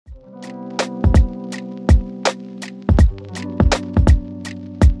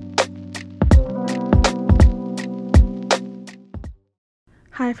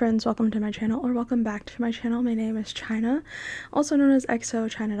Hi friends, welcome to my channel, or welcome back to my channel. My name is China, also known as XO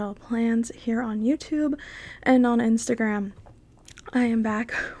China Doll Plans, here on YouTube and on Instagram. I am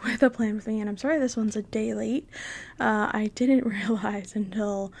back with a plan with me, and I'm sorry this one's a day late. I didn't realize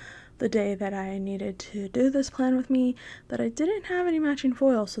until the day that I needed to do this plan with me that I didn't have any matching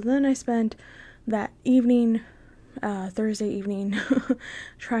foil, so then I spent that evening, Thursday evening,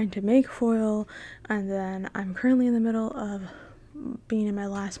 trying to make foil, and then I'm currently in the middle of being in my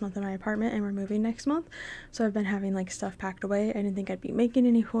last month in my apartment, and we're moving next month, so I've been having like stuff packed away. I didn't think I'd be making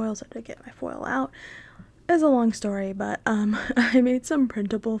any foils, so I had to get my foil out. It's a long story, but I made some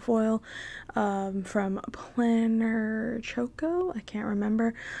printable foil from PinkDiamondPlannerCo, I can't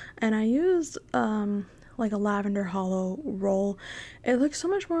remember, and I used like a lavender hollow roll. It looks so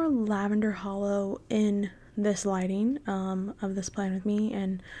much more lavender hollow in this lighting of this plan with me,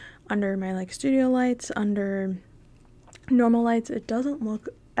 and under my like studio lights, under normal lights, it doesn't look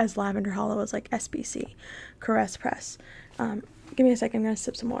as lavender hollow as like SBC Caress Press. Give me a second, I'm gonna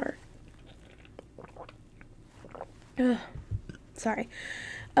sip some water. Ugh, sorry.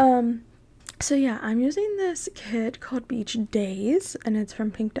 So yeah, I'm using this kit called Daze, and it's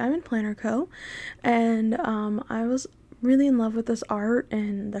from PinkDiamondPlannerCo, and I was really in love with this art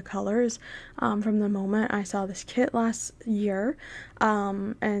and the colors from the moment I saw this kit last year.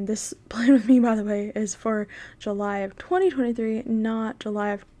 And this plan with me, by the way, is for July of 2023, not July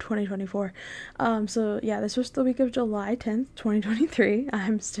of 2024. So yeah, this was the week of July 10th, 2023.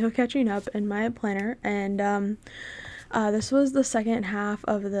 I'm still catching up in my planner, and this was the second half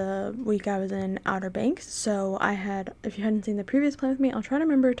of the week I was in Outer Banks. So I had, if you hadn't seen the previous plan with me, I'll try to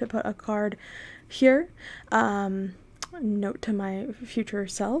remember to put a card here. Note to my future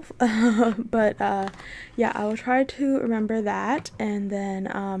self. But yeah, I will try to remember that, and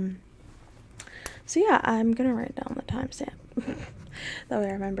then so yeah, I'm gonna write down the timestamp that way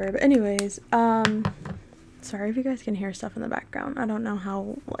I remember. But anyways, sorry if you guys can hear stuff in the background. I don't know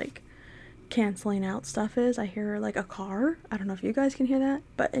how like canceling out stuff is. I hear like a car. I don't know if you guys can hear that,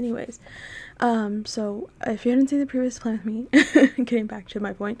 but anyways, so if you hadn't seen the previous plan with me, getting back to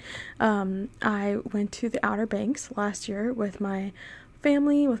my point, I went to the Outer Banks last year with my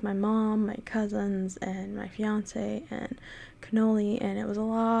family, with my mom, my cousins, and my fiance, and Cannoli, and it was a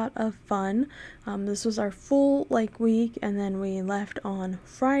lot of fun. This was our full like week, and then we left on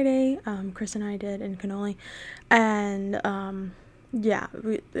Friday, Chris and I did, and Cannoli, and yeah,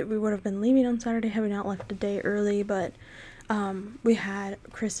 we would have been leaving on Saturday had we not left a day early, but we had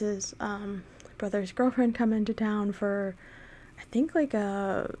Chris's brother's girlfriend come into town for, I think, like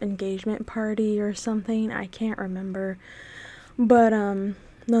a engagement party or something. I can't remember, but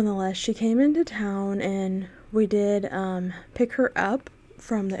nonetheless, she came into town, and we did pick her up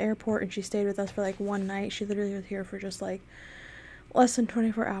from the airport, and she stayed with us for like one night. She literally was here for just like less than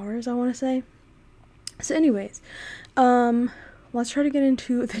 24 hours, I want to say. So anyways, let's try to get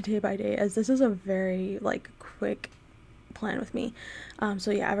into the day by day, as this is a very like quick plan with me. So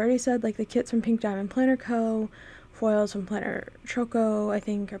yeah, I've already said like the kits from PinkDiamondPlannerCo, foils from PlannerCo, I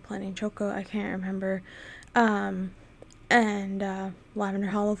think, or PlannerCo, I can't remember, and lavender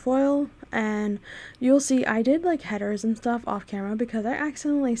hollow foil. And you'll see I did like headers and stuff off camera because I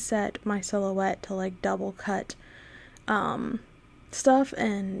accidentally set my silhouette to like double cut stuff,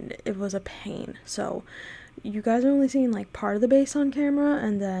 and it was a pain. So you guys are only seeing like part of the base on camera,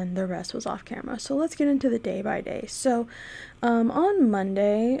 and then the rest was off camera. So let's get into the day by day. So on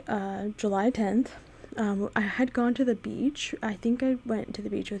Monday, July 10th, I had gone to the beach. I think I went to the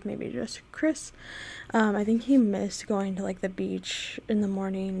beach with maybe just Chris. I think he missed going to like the beach in the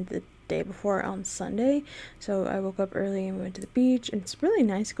morning the day before on Sunday, so I woke up early and we went to the beach, and it's really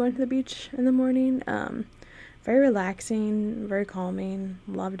nice going to the beach in the morning. Very relaxing, very calming,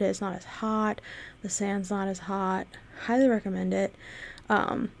 loved it. It's not as hot, the sand's not as hot, highly recommend it.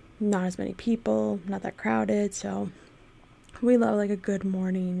 Not as many people, not that crowded, so we love like a good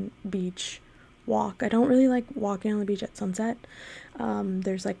morning beach walk. I don't really like walking on the beach at sunset.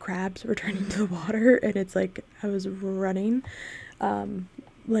 There's like crabs returning to the water, and it's like I was running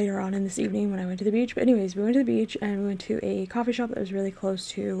later on in this evening when I went to the beach. But anyways, we went to the beach, and we went to a coffee shop that was really close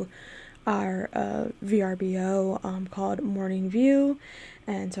to our VRBO called Morning View,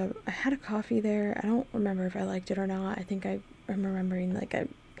 and so I had a coffee there. I don't remember if I liked it or not. I think I'm remembering like I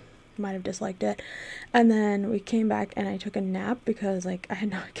might have disliked it, and then we came back and I took a nap because like I had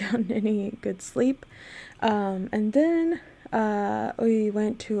not gotten any good sleep, and then we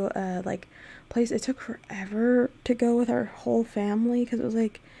went to a like place. It took forever to go with our whole family because it was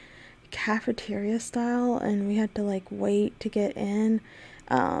like cafeteria style, and we had to like wait to get in,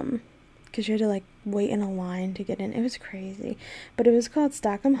 because you had to like wait in a line to get in. It was crazy. But it was called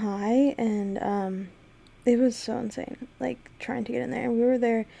Stack 'em High, and it was so insane, like, trying to get in there. And we were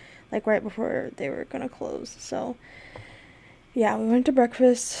there, like, right before they were gonna close. So, yeah, we went to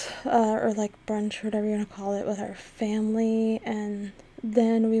breakfast, or, like, brunch, whatever you want to call it, with our family. And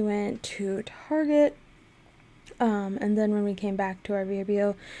then we went to Target. And then when we came back to our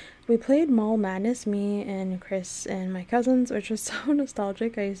VRBO, we played Mall Madness, me and Chris and my cousins, which was so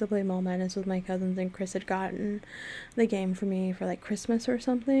nostalgic. I used to play Mall Madness with my cousins, and Chris had gotten the game for me for, like, Christmas or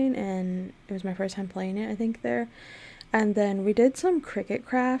something, and it was my first time playing it, I think, there. And then we did some Cricut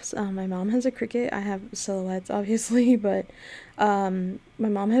crafts. My mom has a Cricut. I have silhouettes, obviously, but my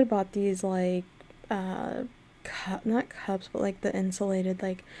mom had bought these, like, not cups, but, like, the insulated,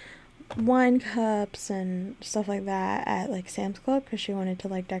 like, wine cups and stuff like that at, like, Sam's Club, because she wanted to,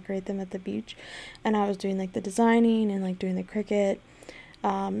 like, decorate them at the beach. And I was doing, like, the designing and, like, doing the Cricut,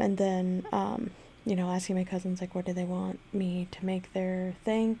 and then you know, asking my cousins, like, what do they want me to make their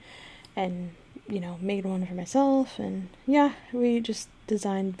thing, and, you know, made one for myself. And yeah, we just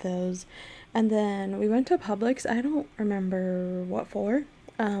designed those. And then we went to Publix. I don't remember what for.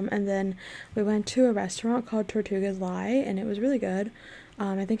 And then we went to a restaurant called Tortuga's Lie, and it was really good.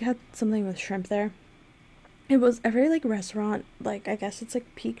 I think it had something with shrimp there. It was every, like, restaurant, like, I guess it's,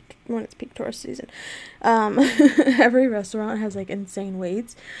 like, peak, when it's peak tourist season. Every restaurant has, like, insane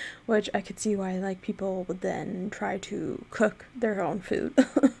waits, which I could see why, like, people would then try to cook their own food,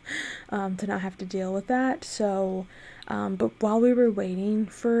 to not have to deal with that. So, but while we were waiting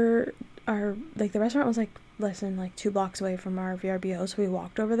for our, like, the restaurant was, like, less than, like, 2 blocks away from our VRBO, so we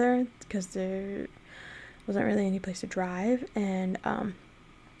walked over there, because there wasn't really any place to drive, and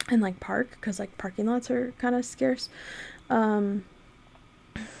like, park, because, like, parking lots are kind of scarce. So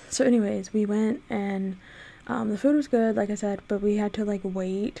anyways, we went, and the food was good, like I said, but we had to, like,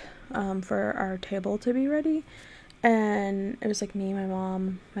 wait for our table to be ready. And it was, like, me, my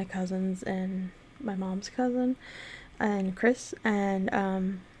mom, my cousins, and my mom's cousin, and Chris.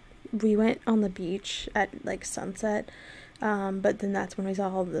 And we went on the beach at, like, sunset. But then that's when we saw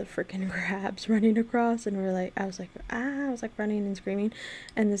all the freaking crabs running across, and we were like, I was like running and screaming,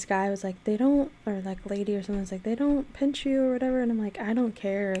 and this guy was like, they don't, or, like, lady or something was like, they don't pinch you or whatever, and I'm like, I don't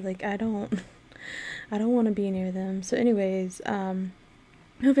care, like, I don't want to be near them. So anyways,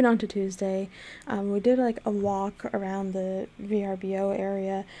 moving on to Tuesday, we did, like, a walk around the VRBO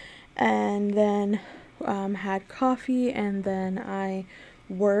area, and then had coffee, and then I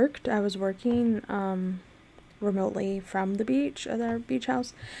was working remotely from the beach at our beach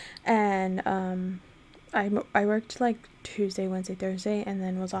house. And I worked, like, Tuesday, Wednesday, Thursday, and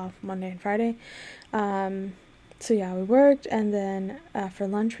then was off Monday and Friday. So yeah, we worked, and then for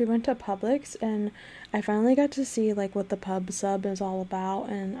lunch we went to Publix, and I finally got to see, like, what the pub sub is all about,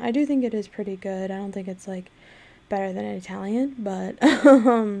 and I do think it is pretty good. I don't think it's, like, better than an Italian, but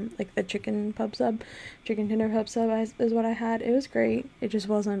like, the chicken tender pub sub is what I had. It was great. It just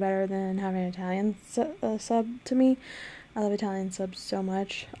wasn't better than having an Italian sub to me. I love Italian subs so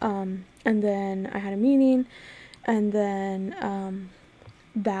much. And then I had a meeting, and then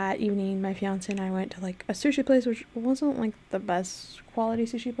that evening my fiance and I went to, like, a sushi place, which wasn't, like, the best quality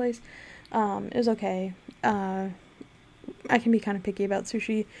sushi place. It was okay. I can be kind of picky about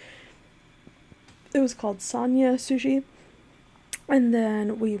sushi. It was called Sanya Sushi. And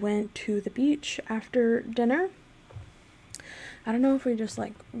then we went to the beach after dinner. I don't know if we just,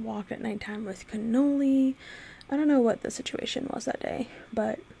 like, walked at nighttime with cannoli. I don't know what the situation was that day,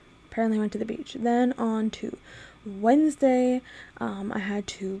 but apparently went to the beach. Then on to Wednesday, I had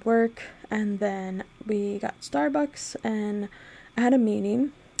to work, and then we got Starbucks, and I had a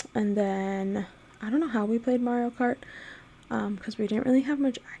meeting, and then I don't know how we played Mario Kart, because we didn't really have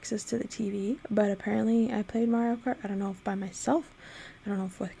much access to the TV, but apparently I played Mario Kart. I don't know if by myself, I don't know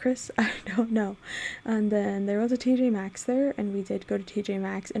if with Chris, I don't know. And then there was a TJ Maxx there, and we did go to TJ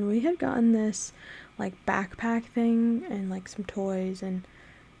Maxx, and we had gotten this, like, backpack thing, and, like, some toys and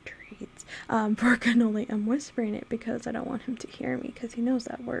treats for cannoli. I'm whispering it because I don't want him to hear me, because he knows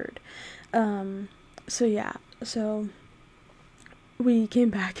that word. So yeah, so we came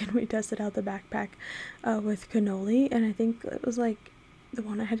back and we tested out the backpack with cannoli, and I think it was, like, the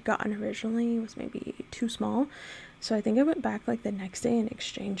one I had gotten originally was maybe too small, so I think I went back, like, the next day and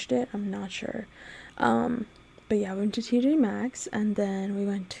exchanged it. I'm not sure. But yeah, we went to TJ Maxx, and then we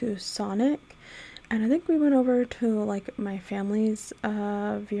went to Sonic, and I think we went over to, like, my family's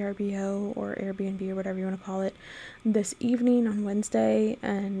VRBO or Airbnb or whatever you want to call it this evening on Wednesday,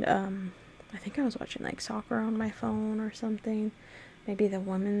 and I think I was watching, like, soccer on my phone or something. Maybe the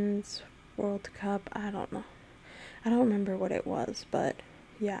Women's World Cup. I don't know. I don't remember what it was, but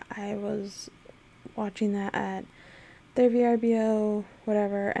yeah, I was watching that at their VRBO,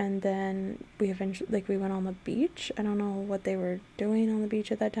 whatever, and then we eventually, like, we went on the beach. I don't know what they were doing on the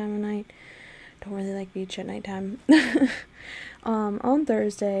beach at that time of night. Don't really like beach at nighttime. On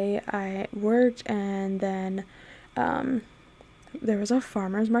Thursday, I worked, and then, there was a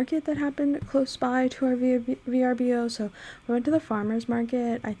farmer's market that happened close by to our VRBO, so we went to the farmer's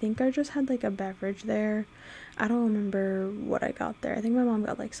market. I think I just had, like, a beverage there. I don't remember what I got there. I think my mom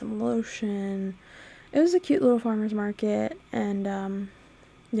got, like, some lotion. It was a cute little farmer's market, and,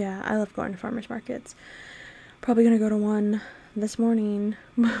 yeah, I love going to farmer's markets. Probably gonna go to one this morning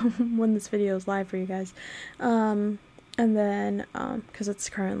when this video is live for you guys. And then, because it's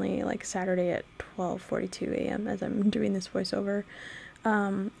currently, like, Saturday at 12:42 a.m. as I'm doing this voiceover,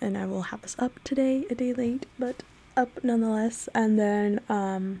 and I will have this up today, a day late, but up nonetheless. And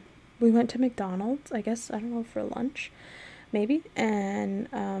then, we went to McDonald's, I guess, I don't know, for lunch, maybe, and,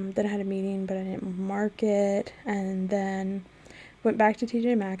 then I had a meeting, but I didn't mark it, and then went back to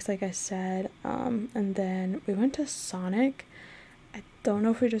TJ Maxx, like I said, and then we went to Sonic. I don't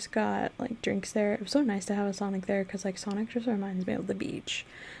know if we just got, like, drinks there. It was so nice to have a Sonic there, because, like, Sonic just reminds me of the beach.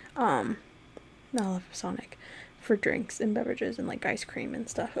 I love Sonic for drinks and beverages and, like, ice cream and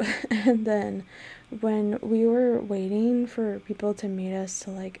stuff. And then when we were waiting for people to meet us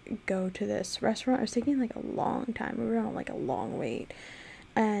to, like, go to this restaurant, it was taking, like, a long time. We were on, like, a long wait.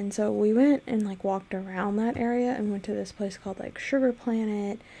 And so we went and, like, walked around that area and went to this place called, like, Sugar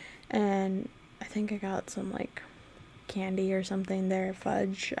Planet, and I think I got some, like, candy or something there,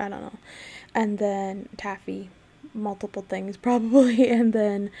 fudge, I don't know, and then taffy, multiple things probably, and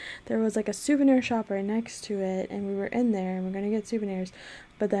then there was, like, a souvenir shop right next to it, and we were in there and we're gonna get souvenirs,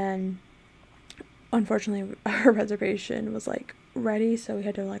 but then unfortunately our reservation was, like, ready, so we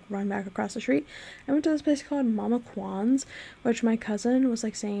had to, like, run back across the street. I went to this place called Mama Kwan's, which my cousin was,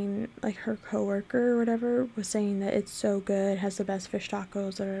 like, saying, like, her coworker or whatever was saying that it's so good, has the best fish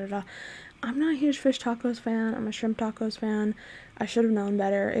tacos, da da da. I'm not a huge fish tacos fan. I'm a shrimp tacos fan. I should have known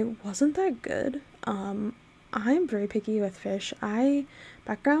better. It wasn't that good. I'm very picky with fish. I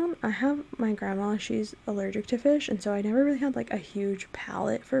have my grandma, she's allergic to fish, and so I never really had, like, a huge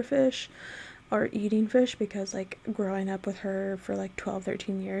palate for fish or eating fish, because, like, growing up with her for, like,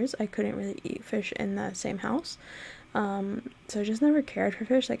 12-13 years, I couldn't really eat fish in the same house. So I just never cared for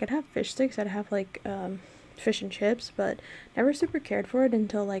fish. Like, I'd have fish sticks, I'd have, like, fish and chips, but never super cared for it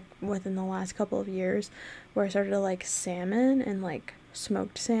until, like, within the last couple of years, where I started to like salmon and, like,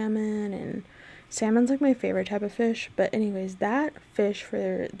 smoked salmon, and salmon's, like, my favorite type of fish. But anyways, that fish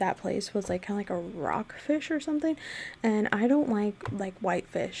for that place was, like, kind of like a rock fish or something, and I don't like white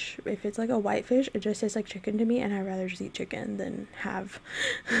fish. If it's, like, a white fish, it just tastes like chicken to me, and I'd rather just eat chicken than have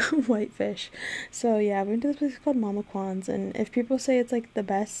white fish. So yeah, I went to this place called Mama Kwan's, and if people say it's, like, the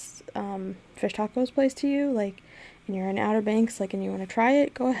best fish tacos place to you, like, and you're in Outer Banks, like, and you want to try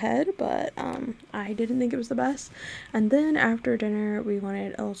it, go ahead, but I didn't think it was the best. And then after dinner we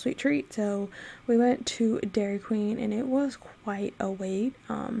wanted a little sweet treat, so we went to Dairy Queen, and it was quite a wait.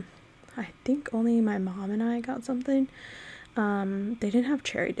 I think only my mom and I got something. They didn't have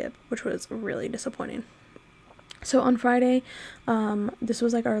cherry dip, which was really disappointing. So on Friday, this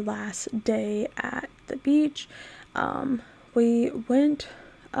was, like, our last day at the beach. We went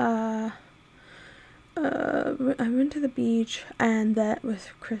I went to the beach, and that with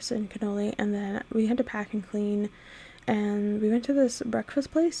Chris and Cannoli, and then we had to pack and clean, and we went to this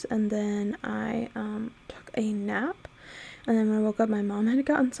breakfast place, and then I took a nap, and then when I woke up, my mom had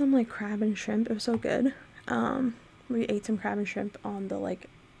gotten some, like, crab and shrimp. It was so good. We ate some crab and shrimp on the, like,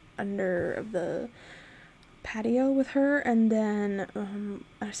 under of the patio with her, and then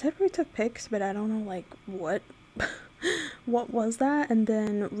I said we took pics, but I don't know, like, what what was that. And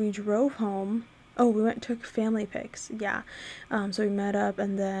then we drove home. Oh, we took family pics, yeah. So we met up,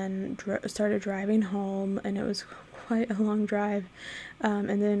 and then started driving home, and it was quite a long drive.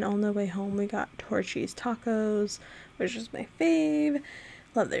 And then on the way home, we got Torchy's tacos, which is my fave.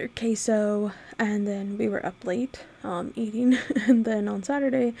 Love their queso. And then we were up late, eating. And then on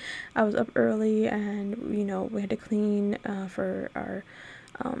Saturday, I was up early, and, you know, we had to clean, for our,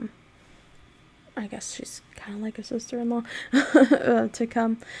 I guess she's kind of like a sister-in-law, to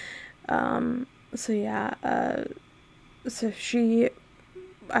come. So yeah, I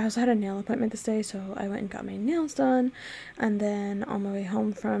also had a nail appointment this day, so I went and got my nails done, and then on my way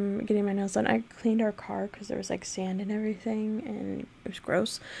home from getting my nails done, I cleaned our car, because there was, like, sand and everything, and it was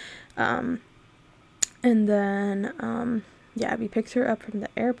gross. And then, yeah, we picked her up from the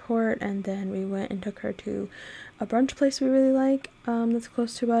airport, and then we went and took her to a brunch place we really like, that's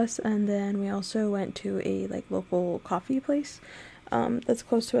close to us, and then we also went to a, like, local coffee place, that's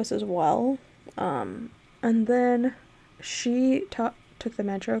close to us as well. And then she took the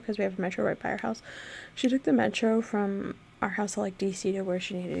metro, because we have a metro right by our house. She took the metro from our house to like DC to where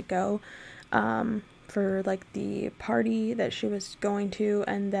she needed to go for like the party that she was going to.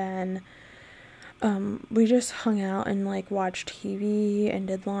 And then we just hung out and like watched TV and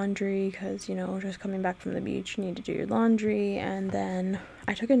did laundry, because you know, just coming back from the beach, you need to do your laundry. And then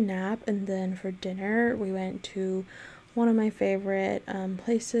I took a nap, and then for dinner we went to one of my favorite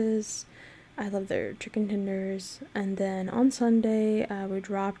places. I love their chicken tenders. And then on Sunday, we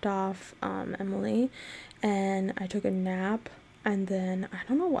dropped off Emily, and I took a nap. And then I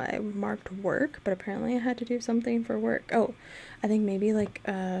don't know why I marked work, but apparently I had to do something for work. Oh, I think maybe like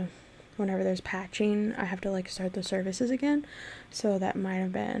whenever there's patching, I have to like start the services again. So that might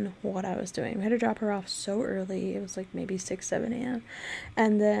have been what I was doing. We had to drop her off so early. It was like maybe 6-7 a.m.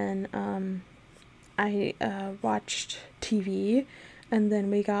 And then I watched TV. And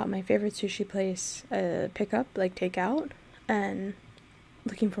then we got my favorite sushi place pickup, like takeout, and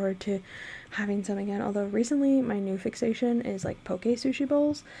looking forward to having some again. Although recently my new fixation is like poke sushi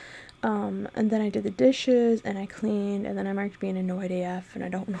bowls. And then I did the dishes, and I cleaned, and then I marked being annoyed AF, and I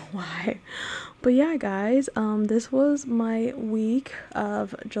don't know why. But yeah, guys, this was my week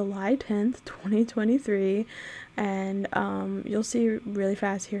of July 10th, 2023, and you'll see really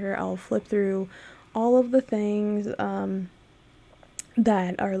fast here, I'll flip through all of the things,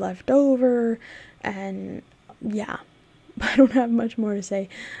 that are left over, and yeah, I don't have much more to say.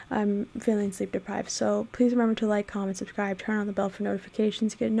 I'm feeling sleep deprived, so please remember to like, comment, subscribe, turn on the bell for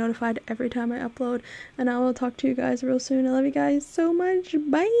notifications to get notified every time I upload, and I will talk to you guys real soon. I love you guys so much.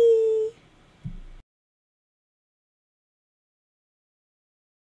 Bye.